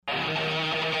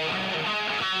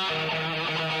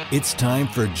It's time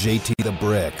for JT the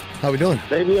Brick. How we doing?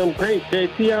 Baby, I'm great.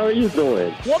 JT, how are you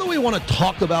doing? What do we want to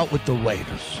talk about with the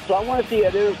Raiders? So I want to see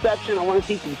an interception. I want to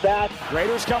see some sacks.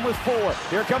 Raiders come with 4.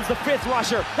 Here comes the 5th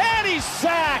rusher, and he's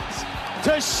sacked.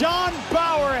 Deshaun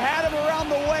Bauer had him around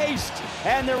the waist,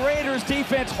 and the Raiders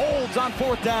defense holds on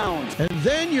 4th down. And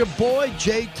then your boy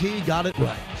JT got it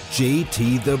right.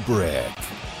 JT the Brick.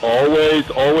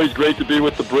 Always great to be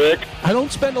with the Brick. I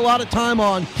don't spend a lot of time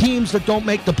on teams that don't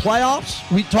make the playoffs.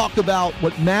 We talk about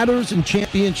what matters in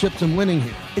championships and winning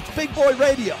here. It's Big Boy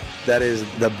Radio. That is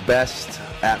the best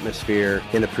atmosphere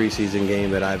in a preseason game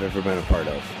that I've ever been a part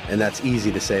of. And that's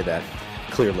easy to say that,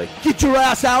 clearly. Get your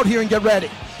ass out here and get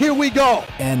ready. Here we go.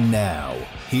 And now,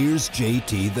 here's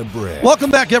JT the Brick.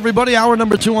 Welcome back, everybody. Hour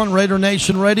number 2 on Raider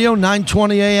Nation Radio,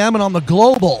 9:20 a.m. and on the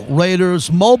global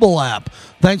Raiders mobile app.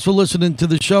 Thanks for listening to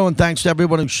the show, and thanks to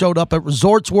everyone who showed up at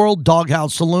Resorts World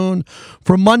Doghouse Saloon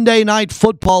for Monday Night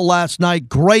Football last night.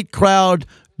 Great crowd,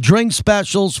 drink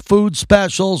specials, food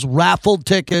specials, raffled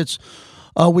tickets.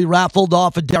 We raffled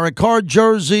off a Derek Carr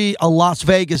jersey, a Las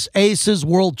Vegas Aces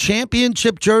World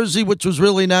Championship jersey, which was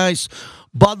really nice.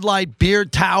 Bud Light beer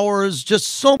towers, just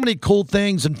so many cool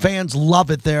things, and fans love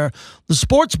it there. The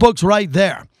sports book's right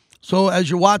there. So as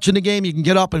you're watching the game, you can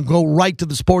get up and go right to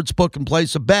the sports book and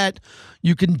place a bet.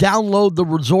 You can download the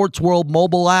Resorts World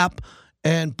mobile app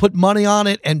and put money on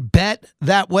it and bet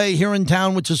that way here in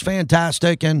town, which is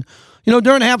fantastic. And, you know,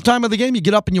 during halftime of the game, you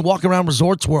get up and you walk around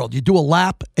Resorts World. You do a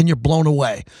lap and you're blown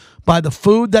away by the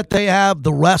food that they have,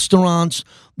 the restaurants,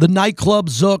 the nightclub,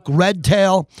 Zook, Red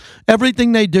Tail,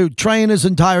 everything they do. Trey and his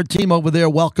entire team over there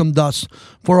welcomed us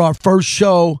for our first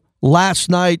show last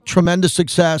night. Tremendous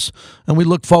success, and we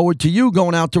look forward to you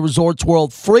going out to Resorts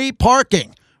World. Free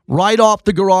parking right off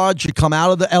the garage. You come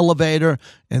out of the elevator,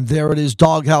 and there it is,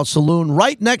 Doghouse Saloon,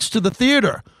 right next to the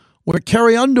theater where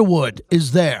Carrie Underwood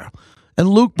is there, and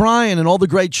Luke Bryan and all the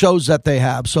great shows that they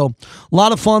have. So a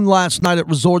lot of fun last night at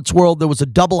Resorts World. There was a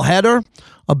doubleheader.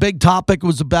 A big topic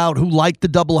was about who liked the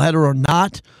doubleheader or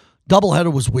not.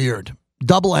 Doubleheader was weird.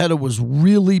 Doubleheader was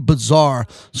really bizarre,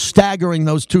 staggering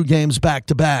those 2 games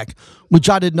back-to-back,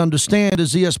 which I didn't understand,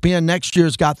 as ESPN next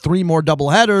year's got 3 more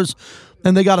doubleheaders,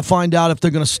 and they got to find out if they're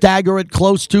going to stagger it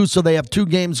close to so they have 2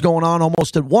 games going on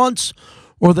almost at once,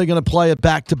 or they're going to play it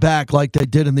back-to-back like they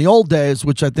did in the old days,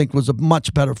 which I think was a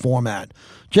much better format.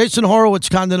 Jason Horowitz,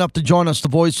 kind enough to join us, the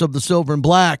voice of the Silver and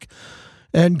Black,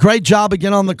 and great job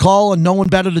again on the call, and no one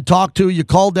better to talk to. You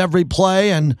called every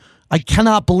play, and I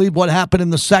cannot believe what happened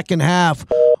in the second half.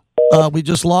 We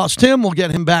just lost him. We'll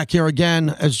get him back here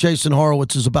again as Jason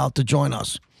Horowitz is about to join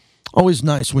us. Always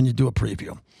nice when you do a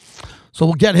preview. So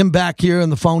we'll get him back here in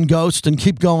the phone ghost and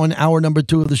keep going. Hour number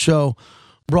 2 of the show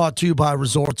brought to you by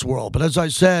Resorts World. But as I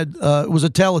said, it was a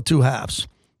tale of 2 halves.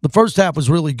 The first half was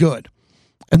really good,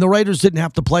 and the Raiders didn't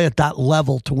have to play at that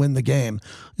level to win the game.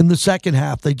 In the second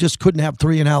half, they just couldn't have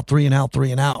 3 and out, 3 and out,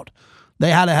 3 and out.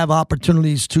 They had to have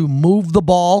opportunities to move the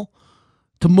ball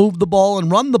and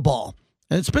run the ball.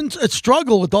 And it's been a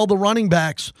struggle with all the running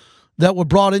backs that were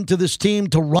brought into this team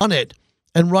to run it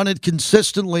and run it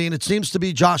consistently. And it seems to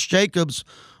be Josh Jacobs'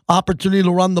 opportunity to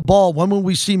run the ball. When will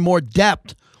we see more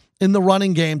depth in the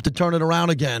running game to turn it around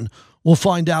again? We'll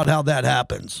find out how that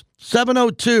happens.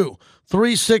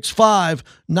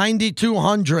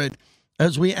 702-365-9200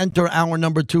 as we enter hour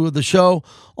number 2 of the show.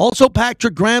 Also,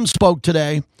 Patrick Graham spoke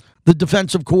today, the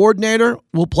defensive coordinator.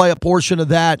 We'll play a portion of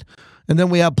that. And then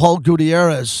we have Paul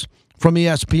Gutierrez from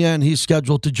ESPN. He's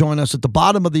scheduled to join us at the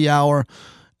bottom of the hour,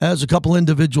 as a couple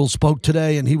individuals spoke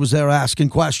today, and he was there asking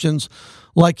questions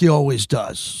like he always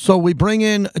does. So we bring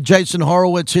in Jason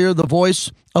Horowitz here, the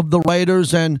voice of the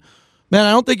Raiders. And, man,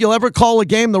 I don't think you'll ever call a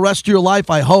game the rest of your life,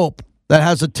 I hope, that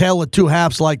has a tale of 2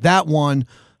 halves like that one.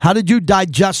 How did you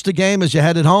digest the game as you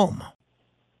headed home?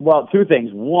 Well, 2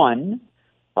 things. One,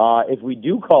 if we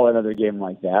do call another game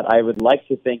like that, I would like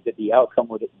to think that the outcome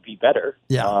would be better.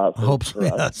 Yeah, I hope so.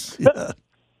 Yes. Yeah.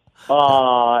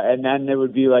 And then it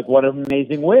would be like, what an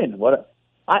amazing win.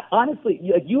 Honestly,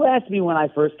 you asked me when I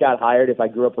first got hired if I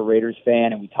grew up a Raiders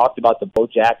fan, and we talked about the Bo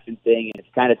Jackson thing, and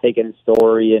it's kind of taken a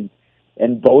story,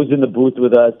 and Bo's in the booth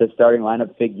with us, the starting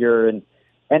lineup figure,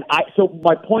 so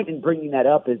my point in bringing that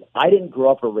up is I didn't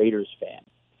grow up a Raiders fan.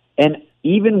 And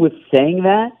even with saying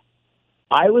that,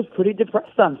 I was pretty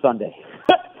depressed on Sunday.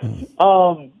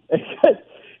 Because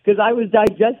I was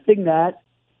digesting that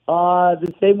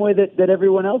the same way that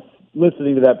everyone else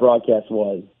listening to that broadcast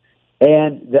was.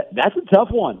 And that's a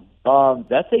tough one.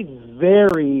 That's a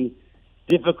very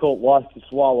difficult loss to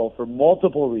swallow for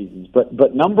multiple reasons.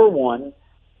 But number one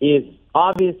is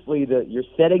obviously you're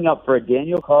setting up for a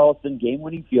Daniel Carlson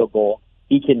game-winning field goal.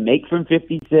 He can make from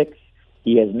 56.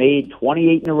 He has made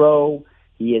 28 in a row.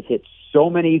 He has hit so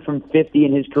many from 50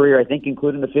 in his career, I think,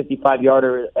 including the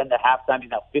 55-yarder and the halftime. He's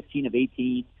now 15 of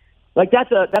 18. Like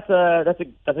that's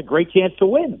a great chance to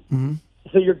win. Mm-hmm.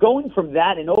 So you're going from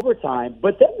that in overtime,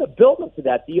 but then the build-up to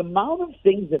that, the amount of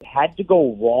things that had to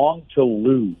go wrong to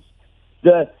lose.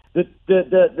 The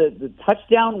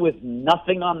touchdown with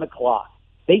nothing on the clock.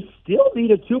 They still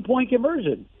need a 2-point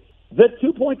conversion. The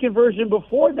 2-point conversion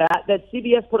before that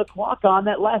CBS put a clock on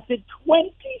that lasted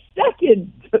 20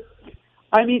 seconds.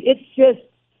 I mean, it's just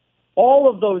all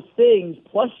of those things,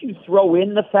 plus you throw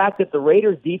in the fact that the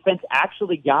Raiders defense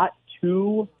actually got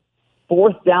 2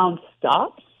 fourth-down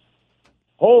stops.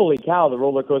 Holy cow, the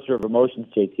roller coaster of emotions,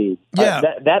 JT. Yeah.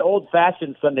 That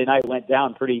old-fashioned Sunday night went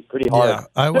down pretty hard. Yeah,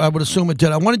 I would assume it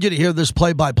did. I wanted you to hear this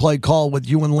play-by-play call with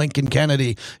you and Lincoln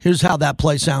Kennedy. Here's how that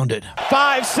play sounded.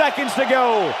 5 seconds to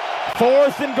go.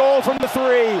 4th and goal from the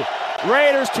 3.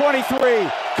 Raiders 23.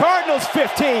 Cardinals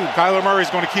 15. Kyler Murray's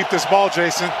going to keep this ball,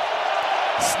 Jason.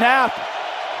 Snap.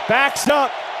 Backs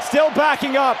up. Still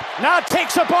backing up. Now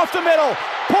takes up off the middle.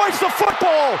 Points the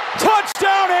football.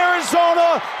 Touchdown,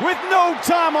 Arizona, with no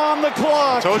time on the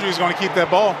clock. I told you he's going to keep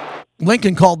that ball.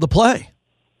 Lincoln called the play.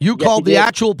 You called the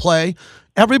actual play.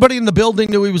 Everybody in the building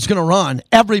knew he was going to run.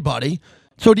 Everybody.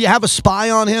 So do you have a spy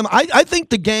on him? I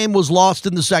think the game was lost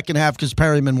in the second half because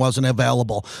Perryman wasn't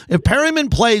available. If Perryman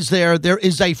plays there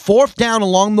is a 4th down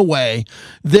along the way.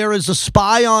 There is a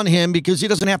spy on him because he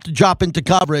doesn't have to drop into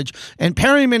coverage. And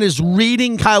Perryman is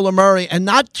reading Kyler Murray and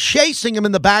not chasing him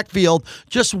in the backfield,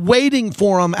 just waiting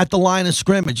for him at the line of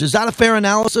scrimmage. Is that a fair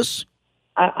analysis?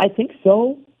 I think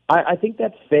so. I think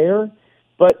that's fair.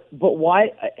 But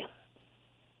why...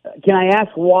 Can I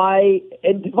ask why?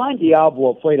 And Divine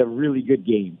Diablo played a really good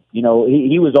game. You know,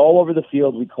 he was all over the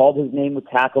field. We called his name with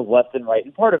tackles left and right.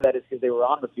 And part of that is because they were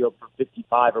on the field for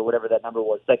 55 or whatever that number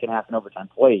was, second half and overtime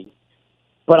plays.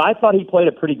 But I thought he played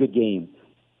a pretty good game.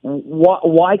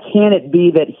 Why can't it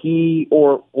be that he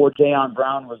or Jayon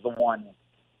Brown was the one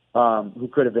who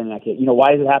could have been in that game? You know,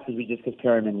 why does it have to be just because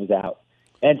Perryman was out?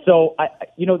 And so,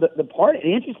 the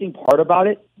interesting part about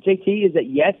it, JT, is that,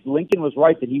 yes, Lincoln was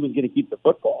right that he was going to keep the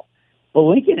football. But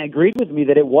Lincoln agreed with me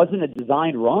that it wasn't a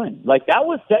designed run. Like, that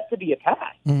was set to be a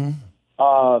pass.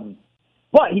 Mm-hmm.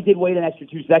 But he did wait an extra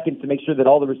 2 seconds to make sure that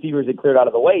all the receivers had cleared out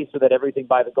of the way so that everything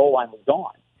by the goal line was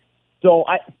gone. So,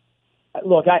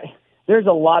 there's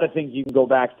a lot of things you can go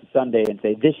back to Sunday and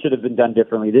say, this should have been done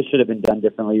differently, this should have been done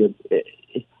differently.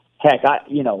 Heck,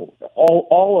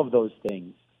 all of those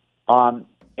things.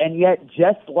 And yet,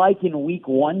 just like in week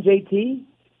 1, JT,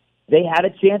 they had a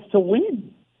chance to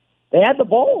win. They had the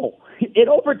ball in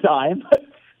overtime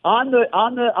on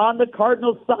the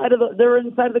Cardinals side they're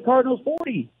inside of the Cardinals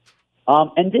 40,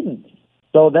 and didn't.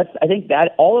 So I think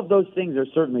that all of those things are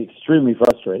certainly extremely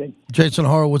frustrating. Jason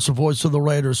Horowitz, the voice of the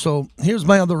Raiders. So here's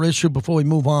my other issue before we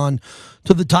move on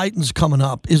to the Titans coming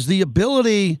up, is the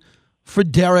ability for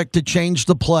Derek to change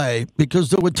the play,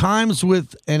 because there were times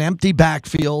with an empty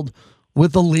backfield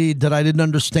with a lead that I didn't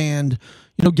understand,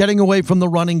 getting away from the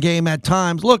running game at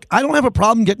times. Look, I don't have a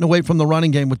problem getting away from the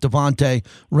running game with Devontae,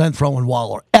 Renfro, and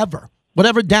Waller, ever.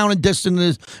 Whatever down and distance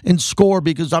is in score,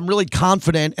 because I'm really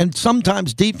confident. And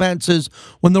sometimes defenses,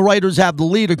 when the Raiders have the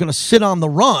lead, are going to sit on the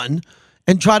run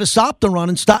and try to stop the run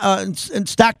and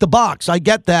stack the box. I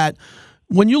get that.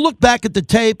 When you look back at the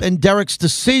tape and Derek's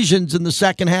decisions in the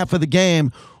second half of the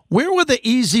game, where were the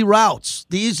easy routes,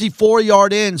 the easy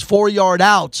 4-yard ins, 4-yard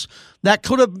outs that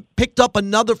could have picked up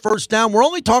another first down? We're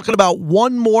only talking about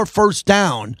one more first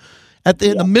down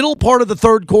in the middle part of the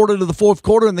third quarter to the fourth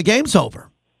quarter, and the game's over.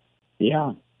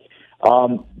 Yeah.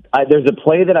 There's a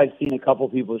play that I've seen a couple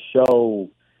people show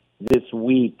this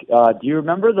week. Do you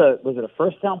remember was it a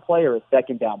first down play or a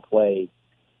second down play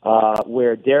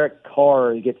where Derek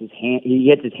Carr gets his hand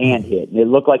hit? And it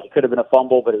looked like it could have been a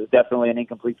fumble, but it was definitely an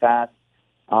incomplete pass.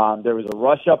 There was a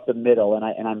rush up the middle,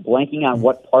 and I'm blanking on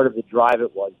what part of the drive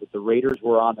it was, but the Raiders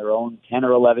were on their own 10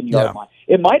 or 11-yard line.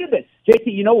 It might have been,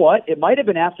 JT, you know what? It might have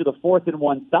been after the 4th and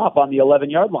 1 stop on the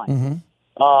 11-yard line. Mm-hmm.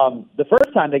 The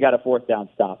first time they got a 4th down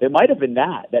stop. It might have been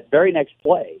that very next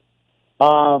play,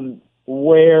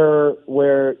 where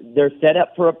they're set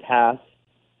up for a pass,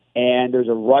 and there's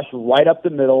a rush right up the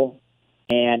middle,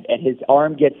 and his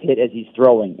arm gets hit as he's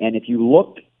throwing. And if you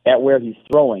look at where he's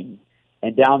throwing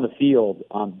and down the field,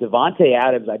 Devontae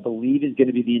Adams, I believe, is going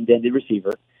to be the intended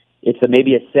receiver. It's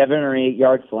maybe a 7 or 8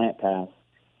 yard slant pass,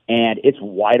 and it's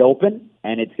wide open,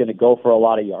 and it's going to go for a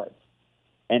lot of yards.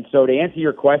 And so to answer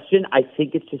your question, I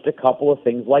think it's just a couple of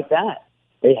things like that.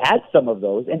 They had some of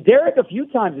those. And Derek, a few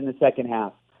times in the second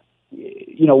half,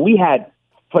 we had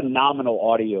phenomenal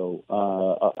audio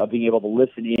of being able to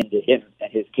listen in to him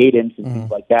and his cadence and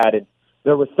things like that. And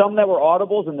there were some that were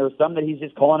audibles, and there were some that he's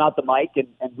just calling out the mic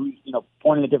and who's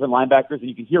pointing at different linebackers, and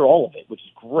you can hear all of it, which is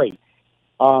great.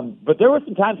 But there were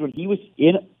some times when he was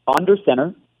in under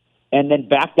center and then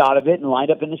backed out of it and lined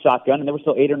up in the shotgun, and there were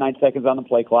still 8 or 9 seconds on the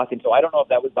play clock. And so I don't know if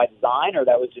that was by design or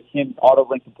that was just him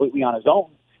autoing completely on his own.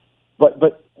 But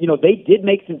they did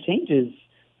make some changes.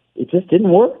 It just didn't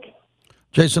work.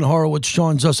 Jason Horowitz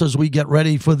joins us as we get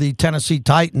ready for the Tennessee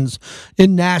Titans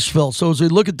in Nashville. So as we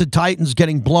look at the Titans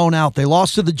getting blown out, they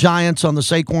lost to the Giants on the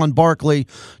Saquon Barkley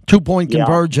 2-point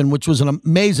conversion, which was an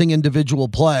amazing individual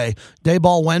play.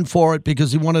 Daboll went for it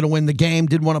because he wanted to win the game,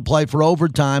 didn't want to play for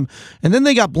overtime. And then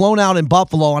they got blown out in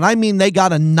Buffalo, and I mean they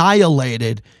got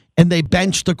annihilated, and they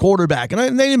benched the quarterback.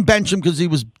 And they didn't bench him because he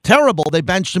was terrible. They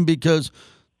benched him because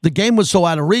the game was so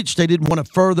out of reach, they didn't want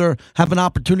to further have an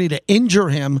opportunity to injure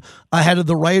him ahead of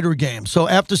the Raider game. So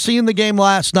after seeing the game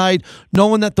last night,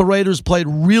 knowing that the Raiders played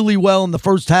really well in the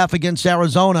first half against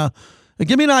Arizona,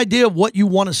 give me an idea of what you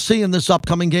want to see in this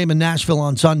upcoming game in Nashville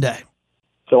on Sunday.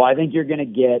 So I think you're going to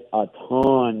get a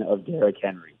ton of Derrick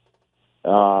Henry.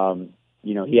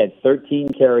 He had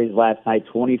 13 carries last night,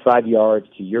 25 yards,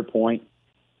 to your point.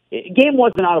 The game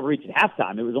wasn't out of reach at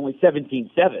halftime. It was only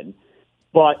 17-7.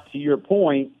 But to your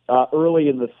point, early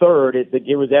in the third,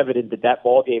 it was evident that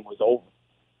ball game was over.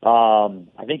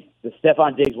 I think the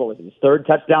Stephon Diggs, what was it, his third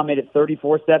touchdown made it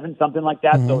 34-7, something like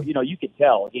that. Mm-hmm. So, you could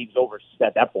tell the game's over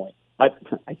at that point. I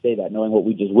say that knowing what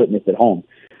we just witnessed at home.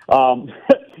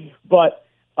 But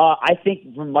I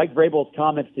think from Mike Vrabel's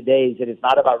comments today is that it's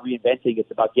not about reinventing,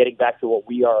 it's about getting back to what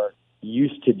we are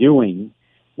used to doing,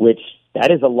 which that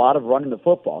is a lot of running the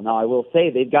football. Now, I will say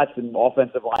they've got some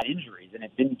offensive line injuries, and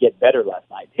it didn't get better last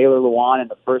night. Taylor Lewan in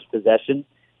the first possession,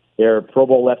 their Pro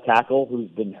Bowl left tackle, who's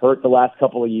been hurt the last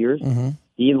couple of years,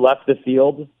 he left the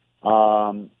field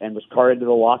and was carted to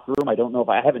the locker room.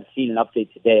 I haven't seen an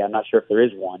update today. I'm not sure if there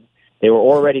is one. They were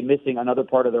already missing another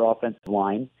part of their offensive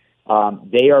line.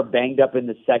 They are banged up in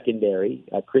the secondary.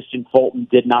 Christian Fulton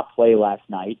did not play last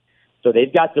night. So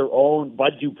they've got their own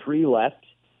Bud Dupree left.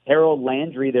 Harold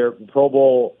Landry, their Pro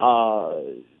Bowl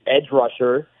edge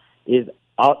rusher, is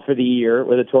out for the year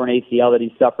with a torn ACL that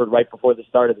he suffered right before the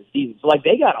start of the season. So,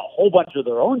 they got a whole bunch of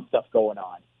their own stuff going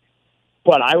on.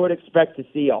 But I would expect to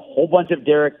see a whole bunch of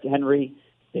Derrick Henry.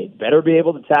 They better be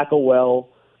able to tackle well.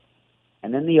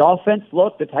 And then the offense,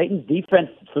 the Titans' defense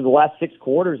for the last 6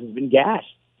 quarters has been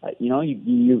gashed. I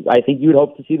think you would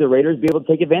hope to see the Raiders be able to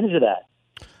take advantage of that.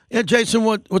 Yeah, Jason,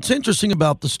 what's interesting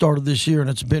about the start of this year, and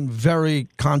it's been very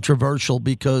controversial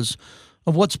because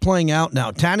of what's playing out now.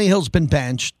 Tannehill's been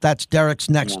benched. That's Derrick's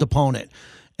next opponent.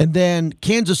 And then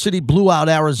Kansas City blew out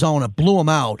Arizona, blew them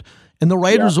out. And the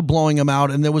Raiders are blowing them out,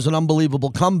 and there was an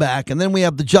unbelievable comeback. And then we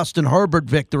have the Justin Herbert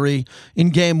victory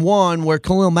in Game 1 where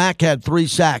Khalil Mack had 3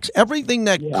 sacks. Everything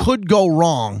that could go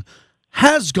wrong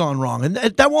has gone wrong, and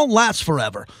that won't last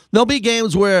forever. There'll be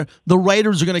games where the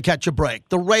Raiders are going to catch a break.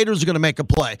 The Raiders are going to make a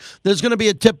play. There's going to be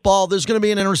a tip ball. There's going to be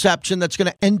an interception that's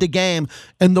going to end the game,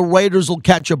 and the Raiders will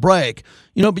catch a break.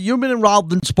 But you've been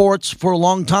involved in sports for a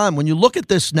long time. When you look at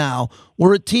this now,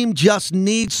 where a team just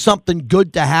needs something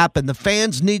good to happen, the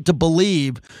fans need to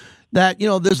believe that,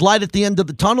 there's light at the end of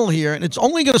the tunnel here, and it's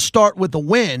only going to start with a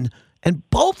win, and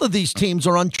both of these teams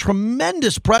are on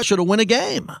tremendous pressure to win a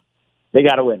game. They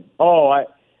got to win.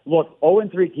 Look,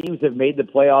 0-3 teams have made the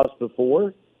playoffs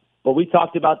before, but we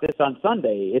talked about this on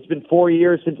Sunday. It's been 4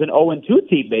 years since an 0-2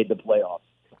 team made the playoffs.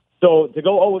 So to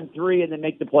go 0-3 and then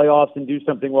make the playoffs and do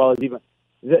something well is even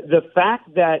the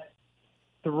fact that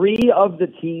 3 of the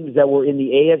teams that were in the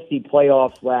AFC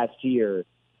playoffs last year,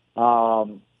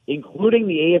 including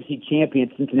the AFC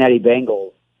champion Cincinnati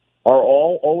Bengals, are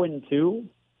all 0-2.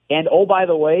 And, by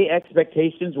the way,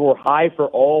 expectations were high for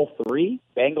all 3,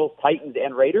 Bengals, Titans,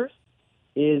 and Raiders,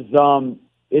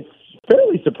 it's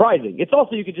fairly surprising. It's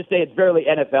also, you could just say it's fairly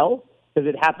NFL, because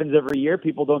it happens every year.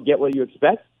 People don't get what you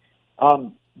expect.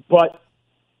 But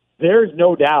there's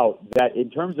no doubt that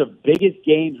in terms of biggest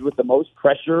games with the most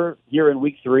pressure here in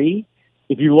Week 3,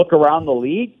 if you look around the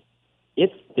league,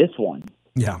 it's this one.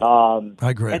 Yeah,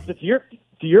 I agree. And so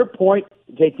to your point,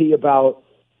 JT, about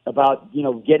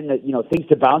getting things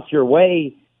to bounce your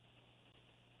way,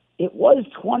 it was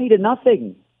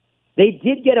 20-0. They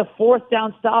did get a 4th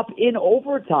down stop in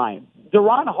overtime.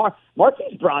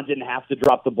 Marquise Brown didn't have to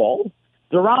drop the ball.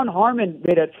 Daron Harmon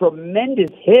made a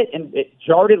tremendous hit and it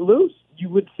jarred it loose. You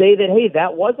would say that, hey,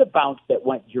 that was a bounce that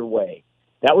went your way.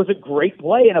 That was a great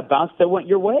play and a bounce that went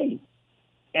your way.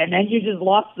 And then you just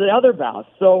lost the other bounce.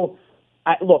 So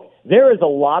Look, there is a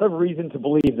lot of reason to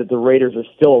believe that the Raiders are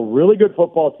still a really good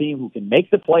football team who can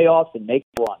make the playoffs and make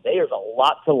a run. There's a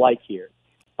lot to like here.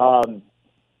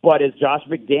 But as Josh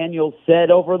McDaniels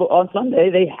said on Sunday,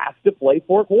 they have to play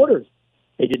 4 quarters.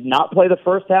 They did not play the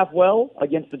first half well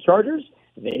against the Chargers.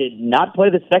 They did not play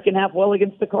the second half well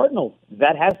against the Cardinals.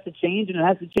 That has to change, and it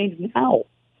has to change now.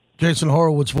 Jason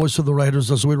Horowitz, voice of the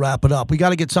Raiders, as we wrap it up. We got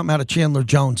to get something out of Chandler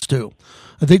Jones, too.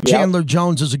 I think Chandler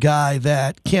Jones is a guy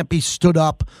that can't be stood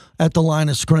up at the line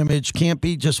of scrimmage, can't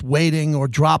be just waiting or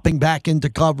dropping back into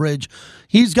coverage.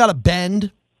 He's got to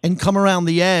bend and come around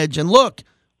the edge. And look,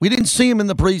 we didn't see him in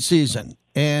the preseason.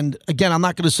 And, again, I'm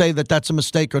not going to say that that's a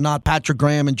mistake or not. Patrick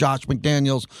Graham and Josh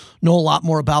McDaniels know a lot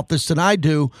more about this than I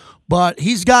do. But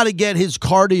he's got to get his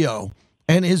cardio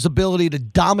and his ability to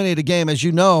dominate a game. As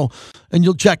you know, and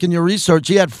you'll check in your research,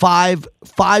 he had five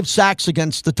sacks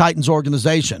against the Titans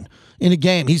organization in a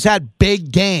game. He's had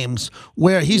big games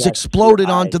where he's exploded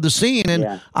onto the scene,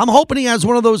 and I'm hoping he has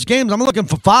one of those games. I'm looking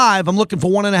for 5. I'm looking for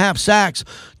 1.5 sacks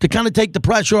to kind of take the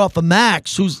pressure off of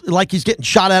Max, who's like he's getting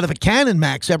shot out of a cannon,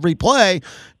 Max, every play.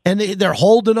 And they're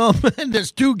holding him, and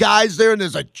there's 2 guys there, and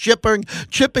there's a chipping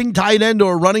tight end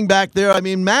or a running back there. I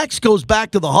mean, Max goes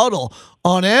back to the huddle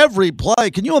on every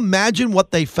play. Can you imagine what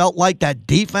they felt like, that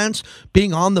defense,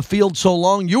 being on the field so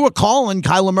long? You were calling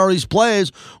Kyler Murray's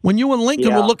plays. When you and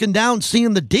Lincoln were looking down,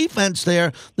 seeing the defense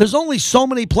there, there's only so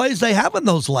many plays they have in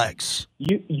those legs.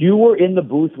 You were in the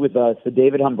booth with us, the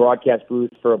David Hunt broadcast booth,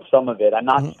 for some of it.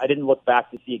 I didn't look back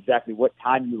to see exactly what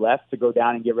time you left to go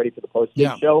down and get ready for the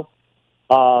post-game show.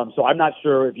 So I'm not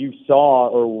sure if you saw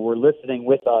or were listening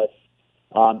with us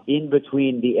in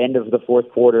between the end of the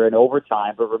fourth quarter and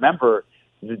overtime. But remember,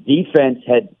 the defense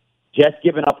had just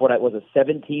given up what was a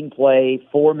 17-play,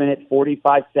 4-minute,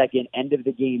 45-second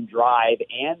end-of-the-game drive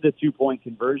and the 2-point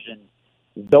conversion.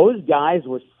 Those guys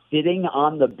were sitting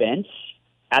on the bench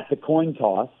at the coin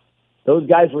toss. Those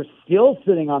guys were still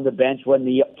sitting on the bench when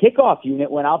the kickoff unit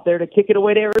went out there to kick it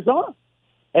away to Arizona.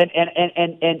 And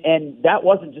that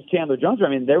wasn't just Chandler Jones. I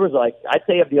mean, there was I'd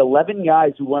say of the 11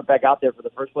 guys who went back out there for the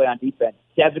first play on defense,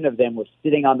 7 of them were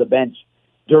sitting on the bench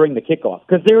during the kickoff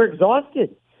because they were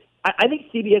exhausted. I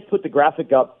think CBS put the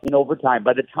graphic up in overtime.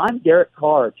 By the time Derek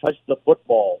Carr touched the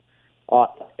football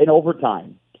in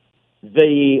overtime,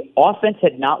 the offense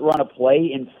had not run a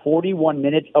play in 41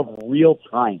 minutes of real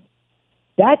time.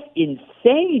 That's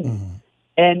insane.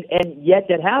 And yet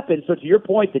that happened. So to your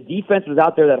point, the defense was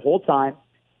out there that whole time.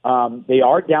 They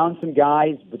are down some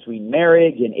guys between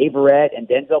Merrick and Averett and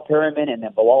Denzel Perryman, and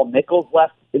then Bilal Nichols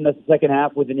left in the second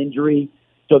half with an injury.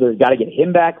 So they've got to get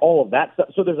him back, all of that stuff.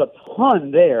 So there's a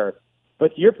ton there.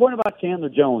 But to your point about Chandler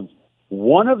Jones,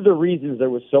 one of the reasons there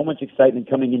was so much excitement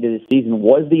coming into this season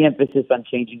was the emphasis on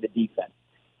changing the defense.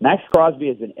 Max Crosby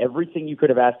has been everything you could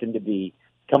have asked him to be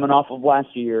coming off of last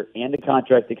year and a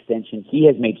contract extension. He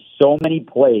has made so many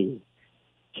plays.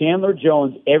 Chandler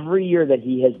Jones, every year that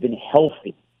he has been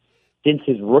healthy since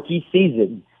his rookie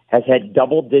season, has had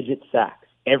double-digit sacks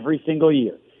every single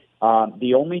year.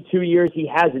 The only 2 years he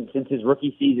hasn't since his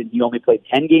rookie season, he only played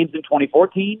 10 games in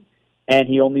 2014, and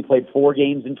he only played 4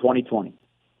 games in 2020.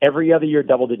 Every other year,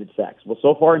 double-digit sacks. Well,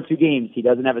 so far in 2 games, he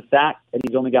doesn't have a sack, and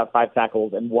he's only got 5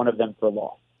 tackles, and one of them for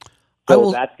loss.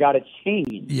 So that's got to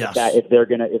change if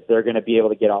they're gonna be able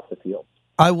to get off the field.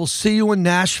 I will see you in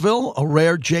Nashville, a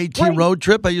rare JT road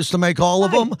trip. I used to make all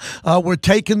of them. We're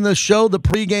taking the show, the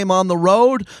pregame, on the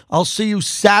road. I'll see you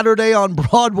Saturday on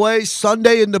Broadway,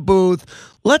 Sunday in the booth.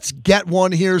 Let's get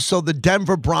one here so the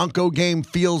Denver Bronco game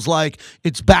feels like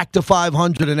it's back to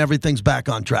 500 and everything's back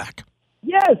on track.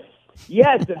 Yes.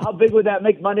 And how big would that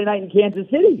make Monday night in Kansas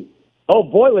City? Oh,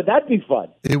 boy, would that be fun.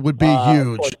 It would be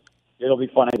huge. It'll be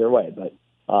fun either way, but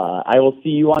I will see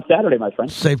you on Saturday, my friend.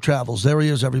 Safe travels. There he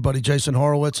is, everybody. Jason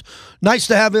Horowitz. Nice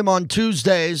to have him on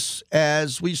Tuesdays,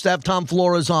 as we used to have Tom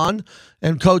Flores on,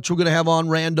 and Coach we're going to have on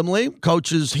randomly.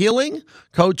 Coach is healing.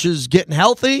 Coach is getting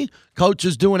healthy. Coach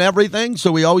is doing everything,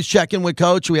 so we always check in with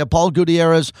Coach. We have Paul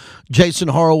Gutierrez, Jason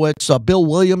Horowitz, Bill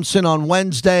Williamson on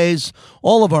Wednesdays,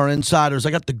 all of our insiders.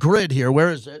 I got the grid here.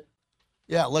 Where is it?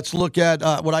 Yeah, let's look at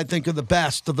what I think are the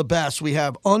best of the best. We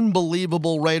have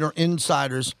unbelievable Raider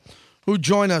insiders who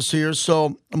join us here.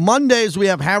 So Mondays, we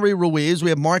have Harry Ruiz. We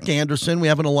have Mark Anderson. We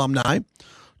have an alumni.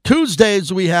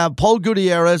 Tuesdays, we have Paul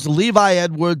Gutierrez, Levi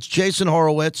Edwards, Jason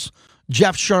Horowitz,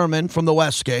 Jeff Sherman from the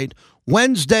Westgate.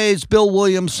 Wednesdays, Bill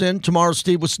Williamson. Tomorrow,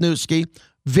 Steve Wisniewski,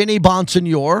 Vinny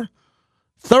Bonsignor.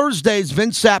 Thursdays,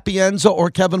 Vince Sapienza or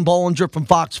Kevin Bollinger from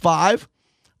Fox 5.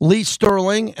 Lee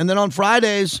Sterling. And then on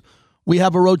Fridays, we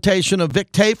have a rotation of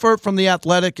Vic Tafer from The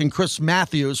Athletic and Chris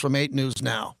Matthews from 8 News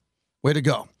Now. Way to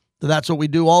go. So that's what we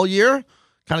do all year.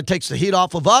 Kind of takes the heat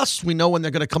off of us. We know when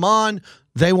they're going to come on.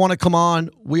 They want to come on.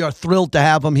 We are thrilled to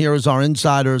have them here as our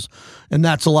insiders, and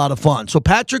that's a lot of fun. So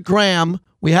Patrick Graham,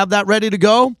 we have that ready to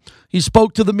go. He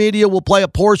spoke to the media. We'll play a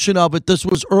portion of it. This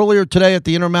was earlier today at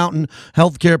the Intermountain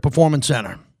Healthcare Performance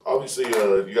Center. Obviously,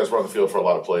 you guys were on the field for a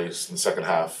lot of plays in the second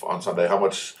half on Sunday. How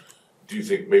much do you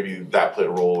think maybe that played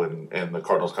a role in the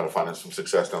Cardinals kind of finding some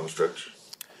success down the stretch?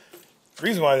 The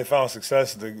reason why they found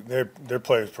success is their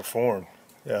players performed.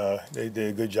 They did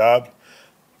a good job.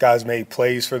 Guys made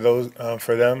plays for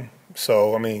them.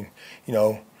 So, I mean,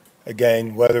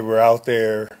 again, whether we're out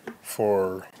there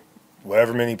for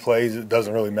whatever many plays, it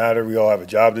doesn't really matter. We all have a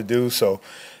job to do. So,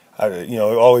 it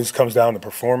always comes down to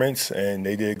performance, and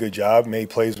they did a good job, made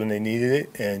plays when they needed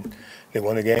it, and they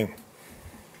won the game.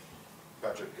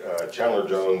 Patrick, Chandler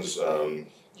Jones,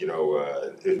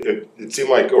 it seemed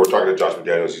like, or talking to Josh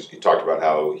McDaniels, he talked about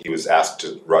how he was asked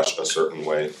to rush a certain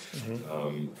way.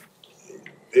 Mm-hmm.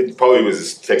 It probably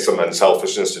takes some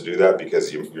unselfishness to do that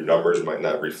because your numbers might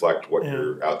not reflect what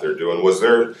you're out there doing. Was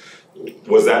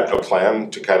that a plan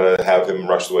to kind of have him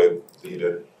rush the way that he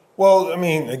did? Well, I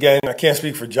mean, again, I can't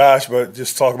speak for Josh, but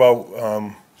just talk about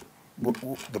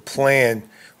the plan.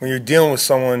 When you're dealing with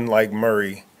someone like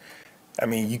Murray, I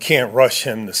mean, you can't rush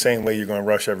him the same way you're going to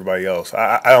rush everybody else.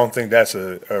 I don't think that's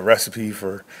a recipe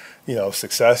for,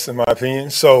 success, in my opinion.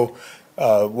 So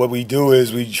what we do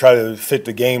is we try to fit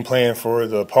the game plan for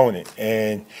the opponent.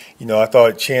 And, I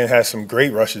thought Chan had some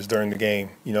great rushes during the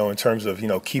game, in terms of,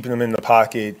 keeping them in the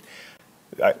pocket,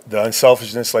 the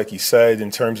unselfishness, like you said,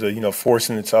 in terms of,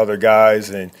 forcing it to other guys.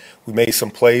 And we made some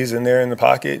plays in there in the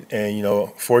pocket. And,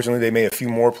 fortunately, they made a few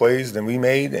more plays than we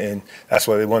made, and that's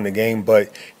why they won the game.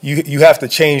 But you have to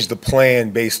change the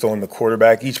plan based on the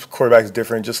quarterback. Each quarterback is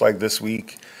different, just like this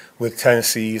week with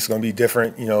Tennessee. It's going to be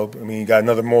different. You got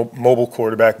another mobile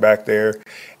quarterback back there,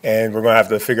 and we're going to have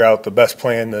to figure out the best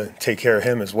plan to take care of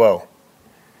him as well.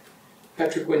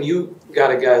 Patrick, when you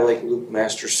got a guy like Luke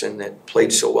Masterson that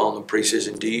played so well in the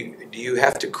preseason, do you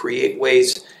have to create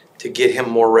ways to get him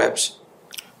more reps?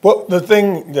 Well, the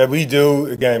thing that we do,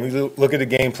 again, we look at the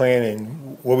game plan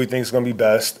and what we think is going to be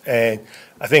best. And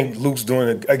I think Luke's doing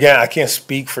it. Again, I can't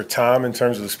speak for Tom in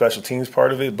terms of the special teams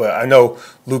part of it, but I know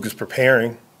Luke is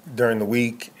preparing during the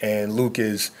week, and Luke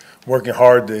is working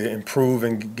hard to improve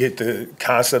and get the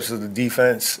concepts of the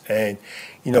defense. And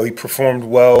he performed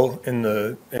well in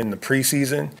the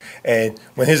preseason. And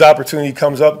when his opportunity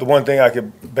comes up, the one thing I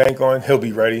could bank on, he'll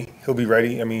be ready.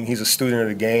 I mean, he's a student of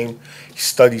the game. He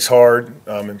studies hard.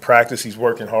 In practice, he's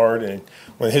working hard. And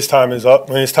when his time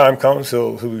comes,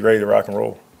 he'll be ready to rock and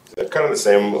roll. Kind of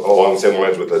along the same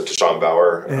lines with Deshaun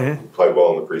Bauer, who played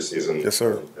well in the preseason. Yes,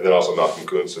 sir. And then also Malcolm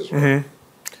Kuntz as well. Mm-hmm.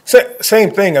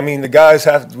 Same thing. I mean, the guys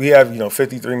we have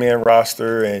 53-man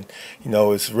roster, and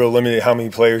it's real limited how many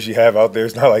players you have out there.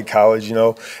 It's not like college,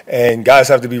 and guys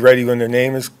have to be ready when their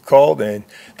name is called. And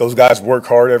those guys work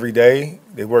hard every day.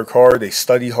 They work hard. They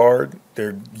study hard.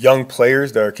 They're young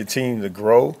players that are continuing to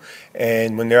grow,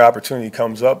 and when their opportunity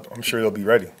comes up, I'm sure they'll be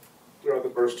ready. Throughout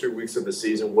the first 2 weeks of the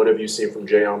season, what have you seen from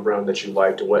Jayon Brown that you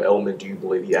liked, and what element do you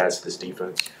believe he adds to this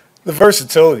defense? The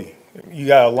versatility. You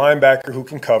got a linebacker who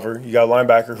can cover. You got a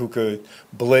linebacker who could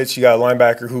blitz. You got a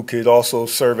linebacker who could also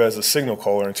serve as a signal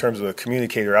caller in terms of a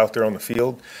communicator out there on the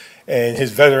field. And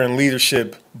his veteran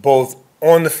leadership, both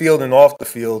on the field and off the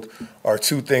field, are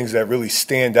two things that really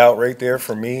stand out right there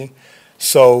for me.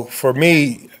 So for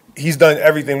me, he's done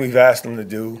everything we've asked him to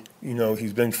do.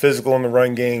 He's been physical in the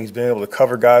run game. He's been able to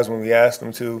cover guys when we asked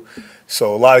him to.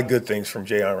 So a lot of good things from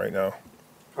Jayon right now.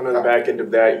 On the back end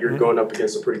of that, you're going up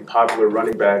against a pretty popular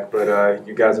running back, but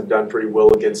you guys have done pretty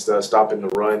well against stopping the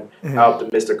run. Mm-hmm. How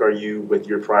optimistic are you with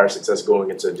your prior success going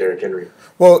into Derrick Henry?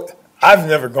 Well, I've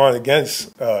never gone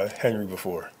against Henry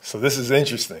before, so this is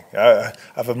interesting.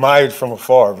 I've admired from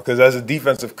afar because as a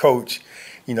defensive coach,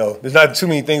 there's not too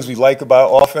many things we like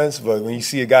about offense, but when you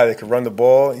see a guy that can run the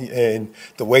ball and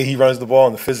the way he runs the ball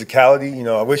and the physicality,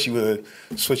 I wish he would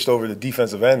have switched over to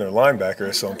defensive end or linebacker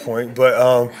at some point,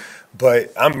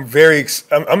 But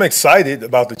I'm excited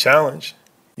about the challenge.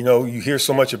 You hear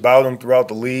so much about him throughout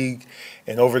the league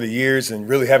and over the years, and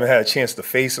really haven't had a chance to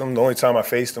face him. The only time I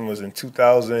faced him was in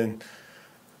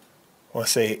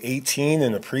 2018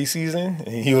 in the preseason,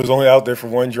 and he was only out there for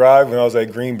one drive when I was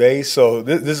at Green Bay. So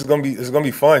this is going to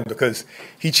be fun because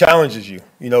he challenges you.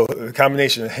 The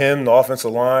combination of him, the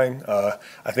offensive line, I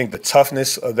think the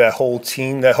toughness of that whole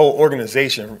team, that whole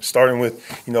organization, starting with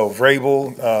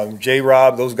Vrabel,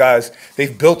 J-Rob, those guys,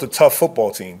 they've built a tough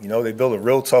football team. They built a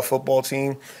real tough football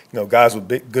team. Guys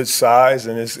with good size,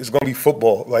 and it's going to be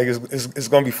football. Like it's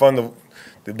going to be fun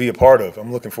to be a part of.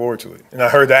 I'm looking forward to it. And I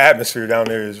heard the atmosphere down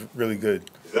there is really good.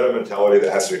 Is that a mentality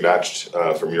that has to be matched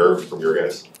from your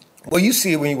guys? Well, you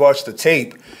see it when you watch the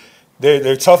tape.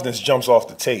 Their toughness jumps off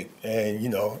the tape. And,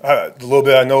 the little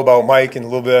bit I know about Mike and the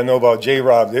little bit I know about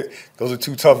J-Rob, those are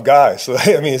two tough guys. So,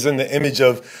 it's in the image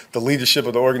of the leadership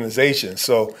of the organization.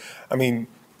 So,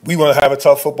 we want to have a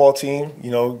tough football team.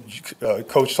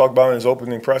 Coach talked about in his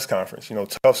opening press conference,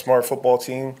 tough, smart football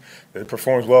team that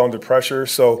performs well under pressure.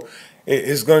 So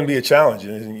it's going to be a challenge,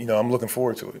 and, I'm looking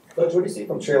forward to it. Coach, what do you see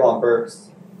from Treylon Burks?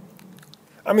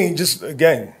 Just,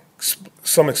 again,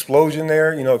 some explosion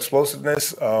there,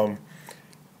 explosiveness.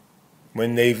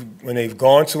 When they've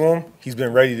gone to him, he's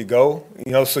been ready to go.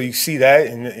 So you see that,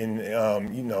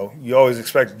 and you always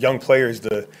expect young players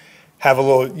to have a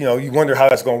little, you wonder how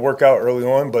that's going to work out early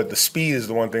on, but the speed is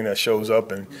the one thing that shows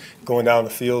up, and going down the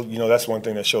field, that's one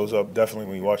thing that shows up definitely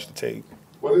when you watch the tape.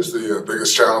 What is the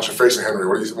biggest challenge you're facing Henry?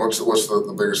 What's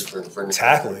the biggest thing?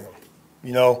 Tackling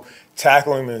him.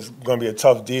 Tackling him is going to be a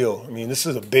tough deal. This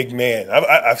is a big man.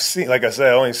 I've seen, like I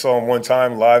said, I only saw him one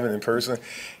time live and in person.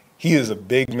 He is a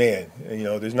big man.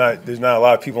 There's not a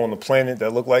lot of people on the planet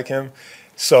that look like him.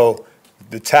 So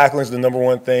the tackling is the number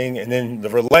one thing, and then the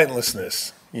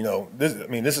relentlessness.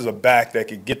 This is a back that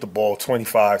could get the ball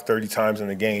 25, 30 times in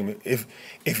the game if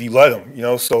you let him,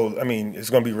 So, it's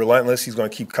going to be relentless. He's going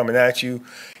to keep coming at you.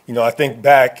 I think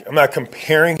back, I'm not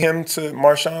comparing him to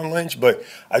Marshawn Lynch, but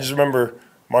I just remember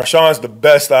Marshawn's the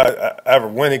best I ever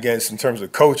went against in terms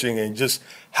of coaching and just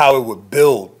how it would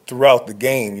build throughout the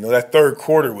game. That third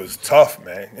quarter was tough,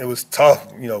 man. It was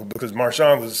tough, because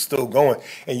Marshawn was still going.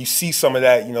 And you see some of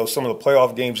that, some of the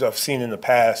playoff games I've seen in the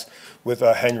past with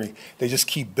Henry. They just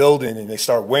keep building and they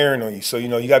start wearing on you. So, you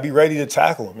got to be ready to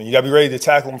tackle him. And you got to be ready to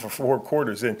tackle him for 4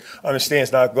 quarters. And understand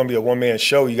it's not going to be a one-man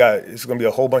show. It's going to be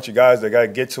a whole bunch of guys that got to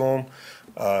get to him.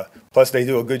 Plus, they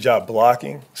do a good job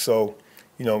blocking. So,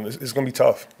 it's going to be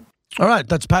tough. All right,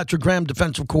 that's Patrick Graham,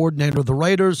 defensive coordinator of the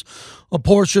Raiders. A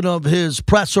portion of his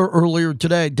presser earlier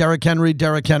today, Derrick Henry.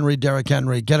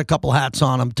 Get a couple hats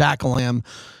on him, tackle him.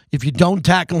 If you don't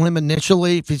tackle him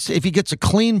initially, if he gets a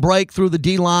clean break through the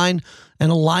D-line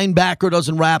and a linebacker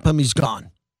doesn't wrap him, he's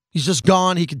gone. He's just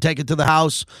gone. He can take it to the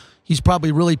house. He's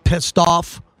probably really pissed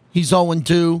off. He's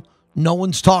 0-2. No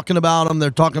one's talking about him. They're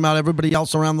talking about everybody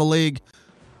else around the league.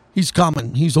 He's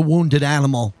coming. He's a wounded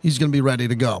animal. He's going to be ready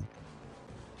to go.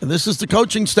 And this is the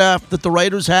coaching staff that the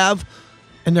Raiders have,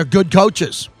 and they're good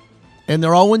coaches. And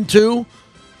they're 0-2,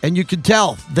 and you can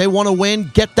tell they want to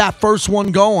win, get that first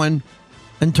one going,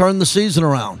 and turn the season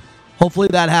around. Hopefully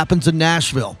that happens in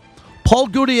Nashville. Paul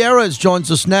Gutierrez joins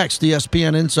us next,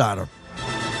 ESPN Insider.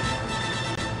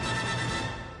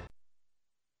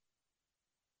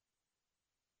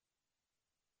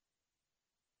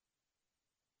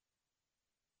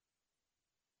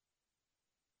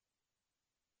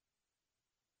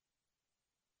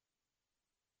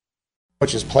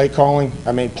 Which is play calling.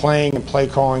 Playing and play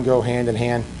calling go hand in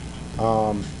hand.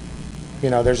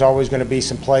 There's always going to be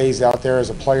some plays out there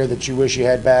as a player that you wish you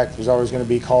had back. There's always going to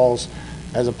be calls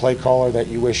as a play caller that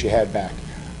you wish you had back.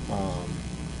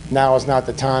 Now is not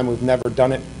the time. We've never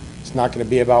done it. It's not going to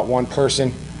be about one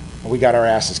person. We got our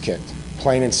asses kicked.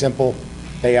 Plain and simple.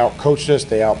 They outcoached us.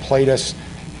 They outplayed us.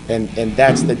 And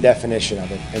that's the definition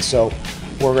of it. And so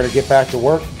we're going to get back to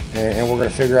work, and we're going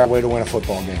to figure out a way to win a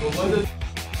football game.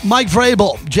 Mike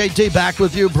Vrabel, JT back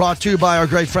with you, brought to you by our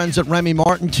great friends at Remy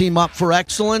Martin, Team Up for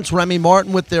Excellence. Remy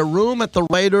Martin with their room at the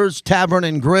Raiders Tavern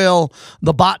and Grill,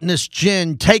 the Botanist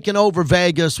Gin, taking over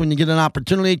Vegas. When you get an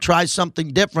opportunity, try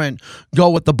something different. Go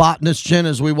with the Botanist Gin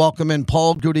as we welcome in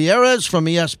Paul Gutierrez from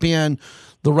ESPN,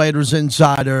 the Raiders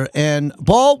Insider. And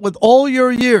Paul, with all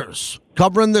your years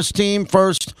covering this team,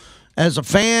 first as a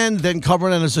fan, then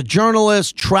covering it as a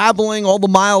journalist, traveling, all the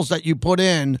miles that you put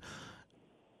in,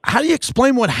 how do you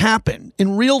explain what happened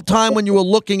in real time when you were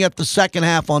looking at the second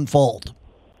half unfold?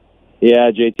 Yeah,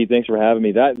 JT, thanks for having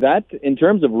me. That in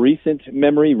terms of recent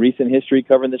memory, recent history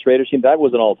covering this Raiders team, that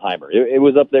was an all-timer. It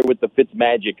was up there with the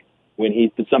Fitzmagic when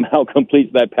he somehow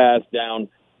completes that pass down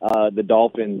the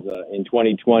Dolphins in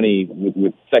 2020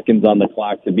 with seconds on the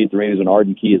clock to beat the Raiders when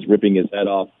Arden Key is ripping his head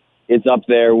off. It's up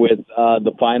there with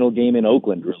the final game in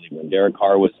Oakland, really, when Derek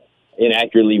Carr was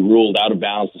inaccurately ruled out of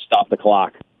bounds to stop the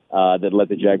clock. That let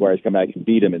the Jaguars come back and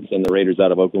beat them and send the Raiders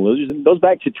out of Oakland losers. And it goes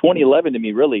back to 2011 to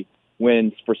me, really,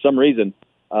 when, for some reason,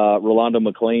 Rolando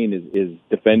McClain is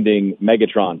defending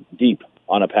Megatron deep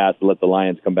on a pass to let the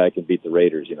Lions come back and beat the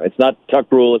Raiders. It's not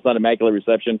tuck rule, it's not immaculate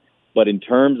reception, but in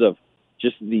terms of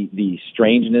just the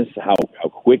strangeness, how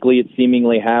quickly it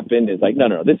seemingly happened, it's like,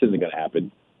 no, this isn't going to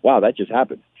happen. Wow, that just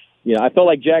happened. I felt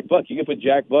like Jack Buck. You can put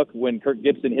Jack Buck when Kirk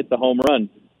Gibson hit the home run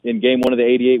in Game 1 of the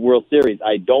 '88 World Series.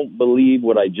 I don't believe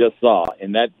what I just saw,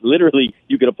 and that literally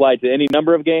you could apply to any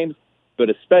number of games, but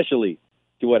especially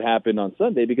to what happened on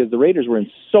Sunday, because the Raiders were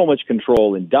in so much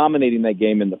control and dominating that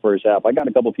game in the first half. I got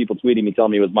a couple people tweeting me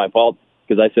telling me it was my fault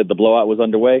because I said the blowout was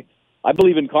underway. I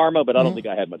believe in karma, but I don't think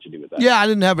I had much to do with that. Yeah, I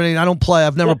didn't have any. I don't play.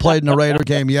 I've never played in a Raider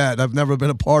game yet. I've never been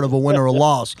a part of a win or a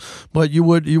loss. But you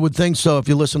would think so if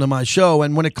you listen to my show.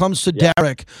 And when it comes to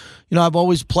Derek, I've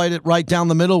always played it right down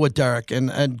the middle with Derek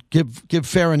and give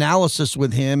fair analysis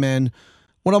with him. And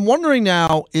what I'm wondering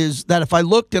now is that if I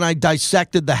looked and I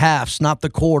dissected the halves, not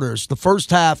the quarters, the first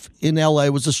half in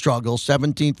L.A. was a struggle,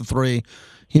 17-3.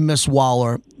 He missed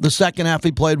Waller. The second half,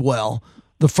 he played well.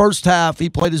 The first half, he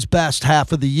played his best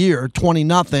half of the year,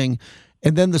 20-0.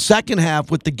 And then the second half,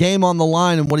 with the game on the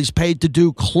line and what he's paid to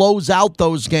do, close out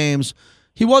those games,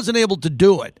 he wasn't able to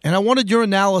do it. And I wanted your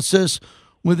analysis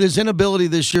with his inability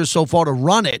this year so far to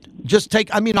run it.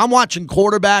 I'm watching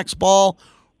quarterbacks ball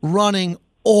running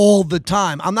all the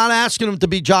time. I'm not asking him to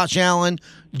be Josh Allen,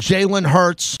 Jalen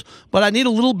Hurts, but I need a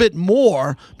little bit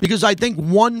more because I think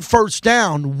one first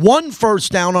down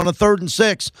on a 3rd and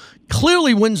 6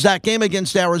 clearly wins that game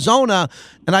against Arizona,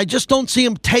 and I just don't see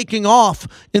him taking off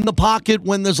in the pocket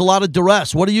when there's a lot of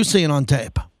duress. What are you seeing on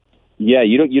tape? Yeah,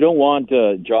 you don't want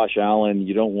Josh Allen.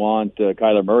 You don't want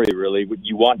Kyler Murray, really.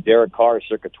 You want Derek Carr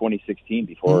circa 2016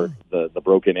 before the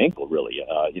broken ankle, really,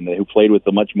 who played with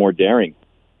the much more daring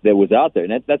that was out there.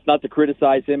 And that's not to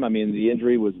criticize him. I mean, the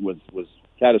injury was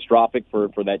catastrophic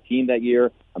for that team that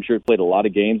year. I'm sure he played a lot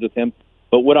of games with him.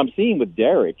 But what I'm seeing with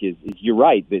Derek is you're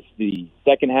right. The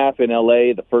second half in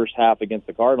L.A., the first half against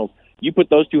the Cardinals, you put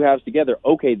those two halves together,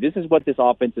 okay, this is what this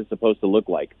offense is supposed to look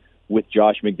like with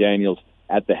Josh McDaniels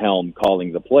at the helm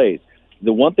calling the plays.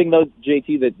 The one thing, though,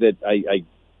 JT, that I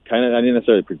didn't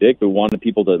necessarily predict, but wanted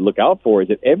people to look out for is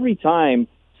that every time,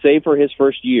 save for his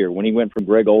first year when he went from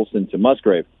Greg Olson to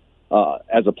Musgrave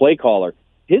as a play caller,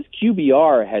 his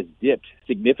QBR has dipped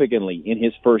significantly in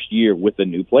his first year with the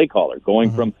new play caller,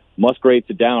 going from Musgrave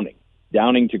to Downing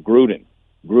to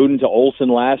Gruden to Olson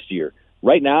last year.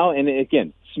 Right now, and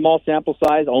again, small sample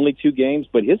size, only 2 games,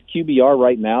 but his QBR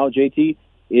right now, JT,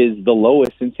 is the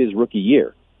lowest since his rookie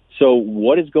year. So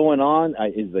what is going on?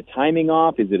 Is the timing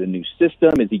off? Is it a new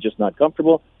system? Is he just not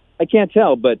comfortable? I can't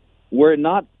tell, but we're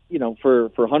not,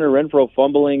 for Hunter Renfrow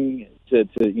fumbling to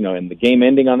and the game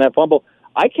ending on that fumble,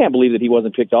 I can't believe that he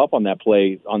wasn't picked off on that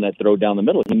play, on that throw down the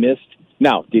middle. He missed.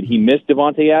 Now, did he miss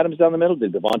Devontae Adams down the middle?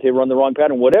 Did Devontae run the wrong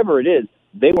pattern? Whatever it is,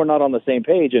 they were not on the same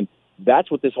page, and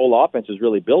that's what this whole offense is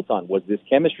really built on, was this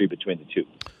chemistry between the two.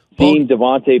 Seeing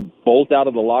Devontae bolt out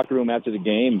of the locker room after the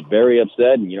game, very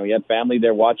upset, and he had family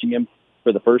there watching him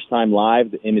for the first time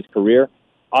live in his career.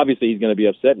 Obviously, he's going to be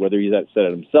upset, whether he's upset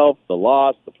at himself, the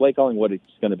loss, the play calling, what it's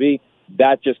going to be.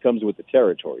 That just comes with the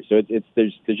territory. So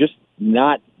they're just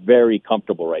not very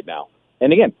comfortable right now.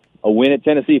 And again, a win at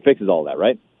Tennessee fixes all that,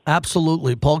 right?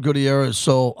 Absolutely, Paul Gutierrez.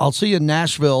 So I'll see you in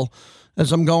Nashville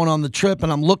as I'm going on the trip,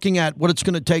 and I'm looking at what it's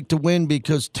going to take to win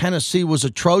because Tennessee was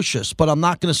atrocious, but I'm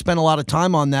not going to spend a lot of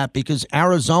time on that because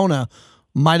Arizona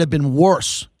might have been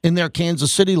worse in their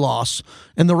Kansas City loss,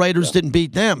 and the Raiders didn't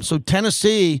beat them. So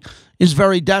Tennessee is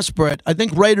very desperate. I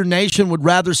think Raider Nation would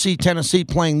rather see Tennessee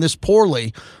playing this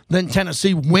poorly than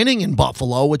Tennessee winning in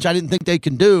Buffalo, which I didn't think they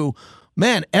can do.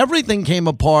 Man, everything came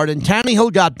apart, and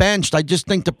Tannehill got benched, I just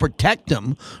think, to protect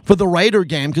him for the Raider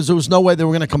game because there was no way they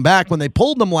were going to come back. When they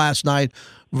pulled them last night,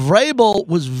 Vrabel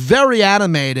was very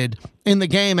animated in the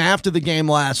game after the game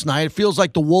last night. It feels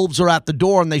like the Wolves are at the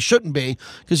door, and they shouldn't be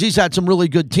because he's had some really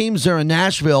good teams there in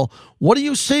Nashville. What do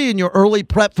you see in your early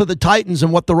prep for the Titans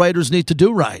and what the Raiders need to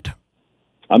do right?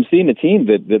 I'm seeing a team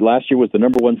that last year was the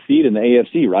number 1 seed in the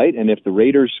AFC, right? And if the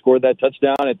Raiders scored that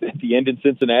touchdown at the end in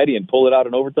Cincinnati and pull it out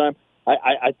in overtime,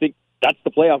 I think that's the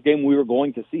playoff game we were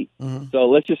going to see. Mm-hmm. So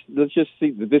let's just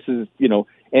see that this is,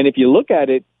 and if you look at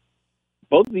it,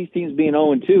 both of these teams being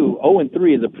 0-2,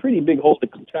 0-3 is a pretty big hole to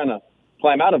kind of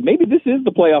climb out of. Maybe this is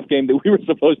the playoff game that we were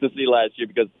supposed to see last year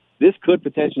because this could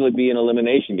potentially be an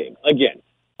elimination game. Again,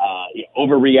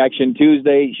 overreaction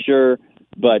Tuesday, sure,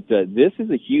 but this is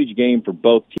a huge game for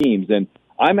both teams. And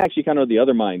I'm actually kind of the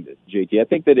other mind, JT. I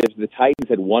think that if the Titans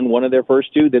had won one of their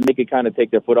first 2, then they could kind of take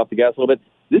their foot off the gas a little bit.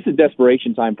 This is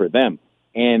desperation time for them.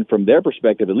 And from their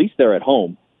perspective, at least they're at